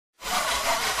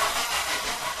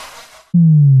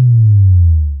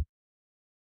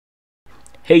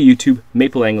Hey YouTube,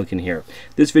 Maple Anglican here.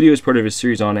 This video is part of a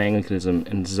series on Anglicanism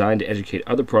and designed to educate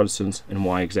other Protestants and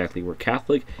why exactly we're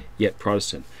Catholic, yet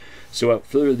Protestant. So without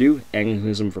further ado,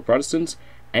 Anglicanism for Protestants,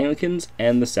 Anglicans,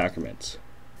 and the Sacraments.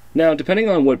 Now, depending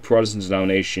on what Protestant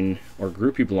denomination or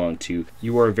group you belong to,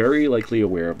 you are very likely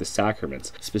aware of the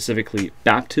sacraments, specifically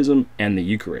baptism and the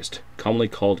Eucharist, commonly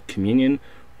called communion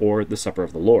or the Supper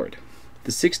of the Lord.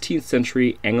 The 16th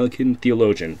century Anglican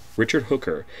theologian Richard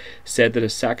Hooker said that a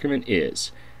sacrament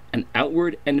is an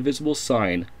outward and visible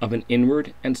sign of an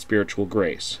inward and spiritual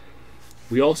grace.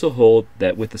 We also hold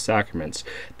that with the sacraments,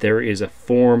 there is a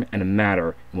form and a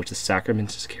matter in which the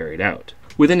sacrament is carried out.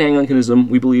 Within Anglicanism,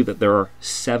 we believe that there are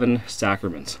 7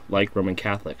 sacraments, like Roman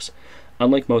Catholics,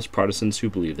 unlike most Protestants who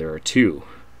believe there are 2.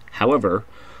 However,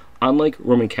 unlike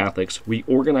Roman Catholics, we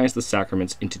organize the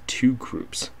sacraments into 2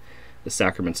 groups: the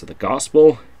sacraments of the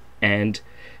gospel, and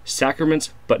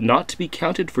sacraments but not to be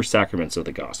counted for sacraments of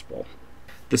the gospel.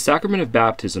 The sacrament of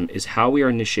baptism is how we are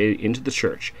initiated into the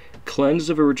church, cleansed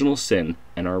of original sin,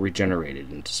 and are regenerated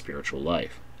into spiritual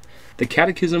life. The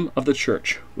Catechism of the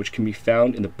Church, which can be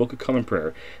found in the Book of Common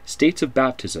Prayer, states of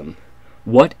baptism,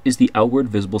 "What is the outward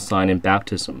visible sign in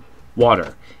baptism?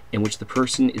 Water, in which the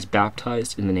person is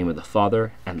baptized in the name of the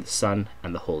Father, and the Son,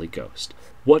 and the Holy Ghost.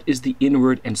 What is the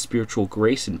inward and spiritual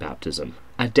grace in baptism?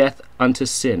 A death unto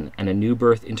sin and a new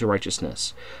birth into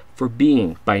righteousness. For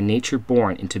being by nature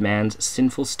born into man's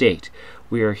sinful state,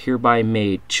 we are hereby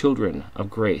made children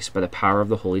of grace by the power of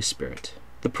the Holy Spirit."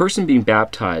 The person being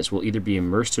baptized will either be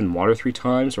immersed in water 3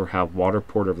 times or have water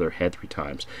poured over their head 3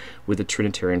 times, with the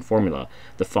Trinitarian formula,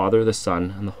 the Father, the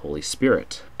Son, and the Holy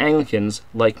Spirit. Anglicans,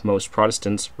 like most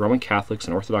Protestants, Roman Catholics,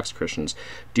 and Orthodox Christians,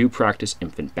 do practice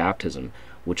infant baptism,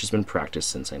 which has been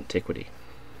practiced since antiquity.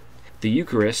 The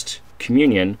Eucharist,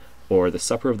 communion, or the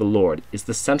Supper of the Lord, is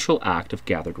the central act of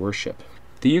gathered worship.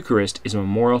 The Eucharist is a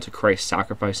memorial to Christ's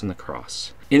sacrifice on the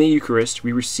cross. In the Eucharist,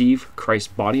 we receive Christ's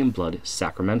body and blood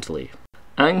sacramentally.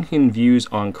 Anglican views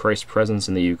on Christ's presence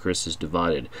in the Eucharist is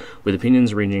divided, with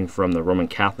opinions ranging from the Roman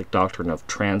Catholic doctrine of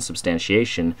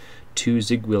transubstantiation to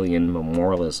Ziegwellian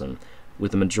memorialism,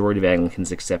 with the majority of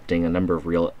Anglicans accepting a number of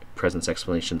real presence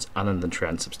explanations other than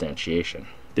transubstantiation.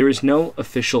 There is no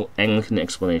official Anglican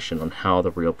explanation on how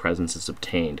the real presence is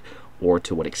obtained, or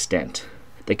to what extent.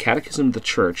 The Catechism of the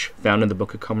Church, found in the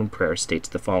Book of Common Prayer, states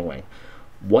the following: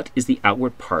 "What is the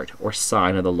outward part or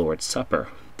sign of the Lord's Supper?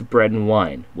 The bread and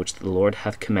wine, which the Lord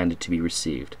hath commanded to be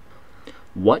received.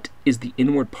 What is the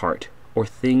inward part, or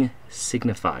thing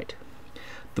signified?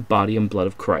 The body and blood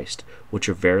of Christ, which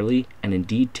are verily and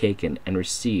indeed taken and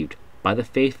received by the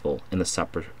faithful in the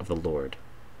supper of the Lord."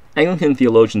 Anglican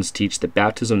theologians teach that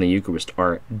baptism and the Eucharist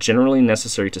are generally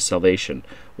necessary to salvation,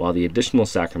 while the additional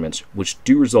sacraments, which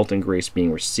do result in grace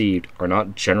being received, are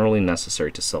not generally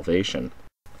necessary to salvation.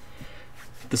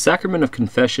 The sacrament of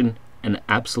confession and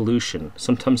absolution,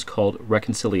 sometimes called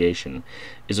reconciliation,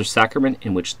 is a sacrament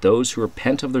in which those who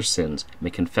repent of their sins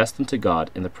may confess them to God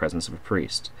in the presence of a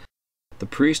priest. The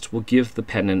priest will give the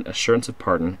penitent assurance of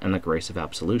pardon and the grace of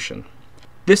absolution.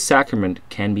 This sacrament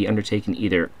can be undertaken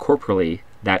either corporally,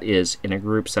 that is, in a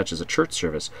group such as a church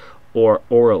service, or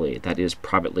orally, that is,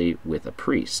 privately with a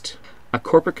priest. A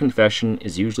corporate confession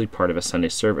is usually part of a Sunday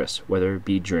service, whether it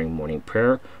be during morning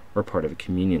prayer or part of a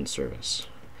communion service.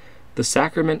 The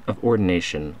sacrament of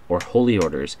ordination, or holy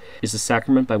orders, is the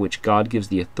sacrament by which God gives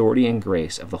the authority and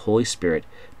grace of the Holy Spirit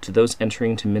to those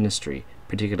entering into ministry,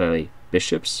 particularly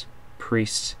bishops,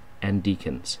 priests, and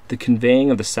deacons. The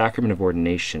conveying of the sacrament of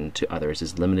ordination to others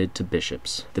is limited to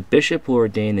bishops. The bishop will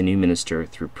ordain the new minister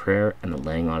through prayer and the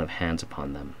laying on of hands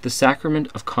upon them. The sacrament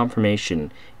of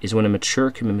confirmation is when a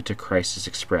mature commitment to Christ is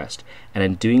expressed, and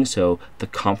in doing so, the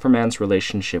confirmand's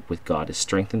relationship with God is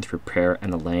strengthened through prayer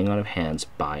and the laying on of hands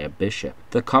by a bishop.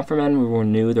 The confirmand will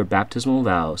renew their baptismal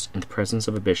vows in the presence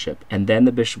of a bishop, and then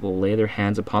the bishop will lay their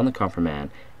hands upon the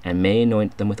confirmand and may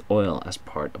anoint them with oil as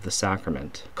part of the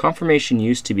sacrament. Confirmation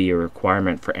used to be a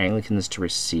requirement for Anglicans to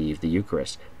receive the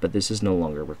Eucharist, but this is no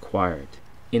longer required.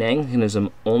 In Anglicanism,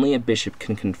 only a bishop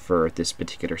can confer this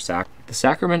particular sacrament. The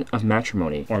sacrament of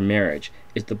matrimony, or marriage,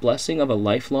 is the blessing of a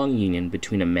lifelong union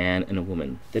between a man and a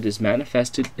woman that is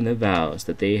manifested in the vows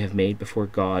that they have made before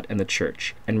God and the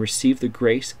Church, and receive the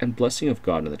grace and blessing of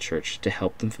God and the Church to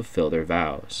help them fulfill their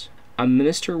vows. A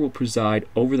minister will preside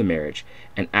over the marriage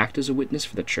and act as a witness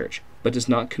for the church, but does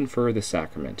not confer the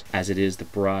sacrament, as it is the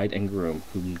bride and groom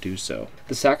who do so.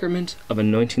 The sacrament of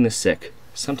anointing the sick,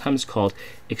 sometimes called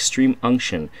extreme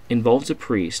unction, involves a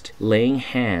priest laying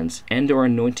hands and or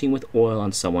anointing with oil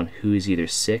on someone who is either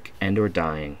sick and or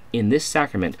dying. In this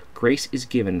sacrament, grace is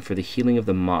given for the healing of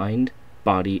the mind,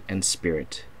 body, and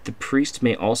spirit. The priest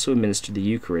may also administer the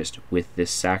Eucharist with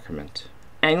this sacrament.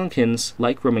 Anglicans,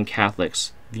 like Roman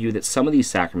Catholics, view that some of these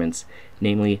sacraments,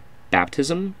 namely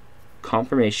baptism,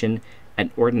 confirmation, and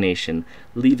ordination,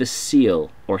 leave a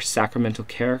seal or sacramental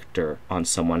character on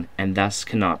someone and thus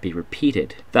cannot be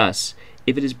repeated. Thus,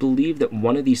 if it is believed that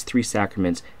one of these 3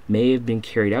 sacraments may have been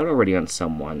carried out already on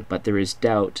someone, but there is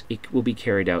doubt, it will be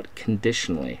carried out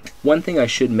conditionally. One thing I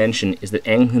should mention is that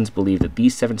Anglicans believe that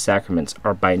these 7 sacraments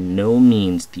are by no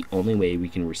means the only way we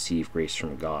can receive grace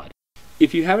from God.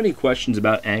 If you have any questions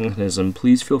about Anglicanism,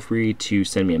 please feel free to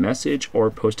send me a message or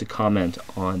post a comment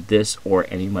on this or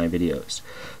any of my videos.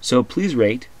 So please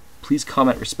rate, please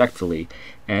comment respectfully,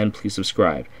 and please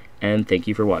subscribe. And thank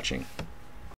you for watching.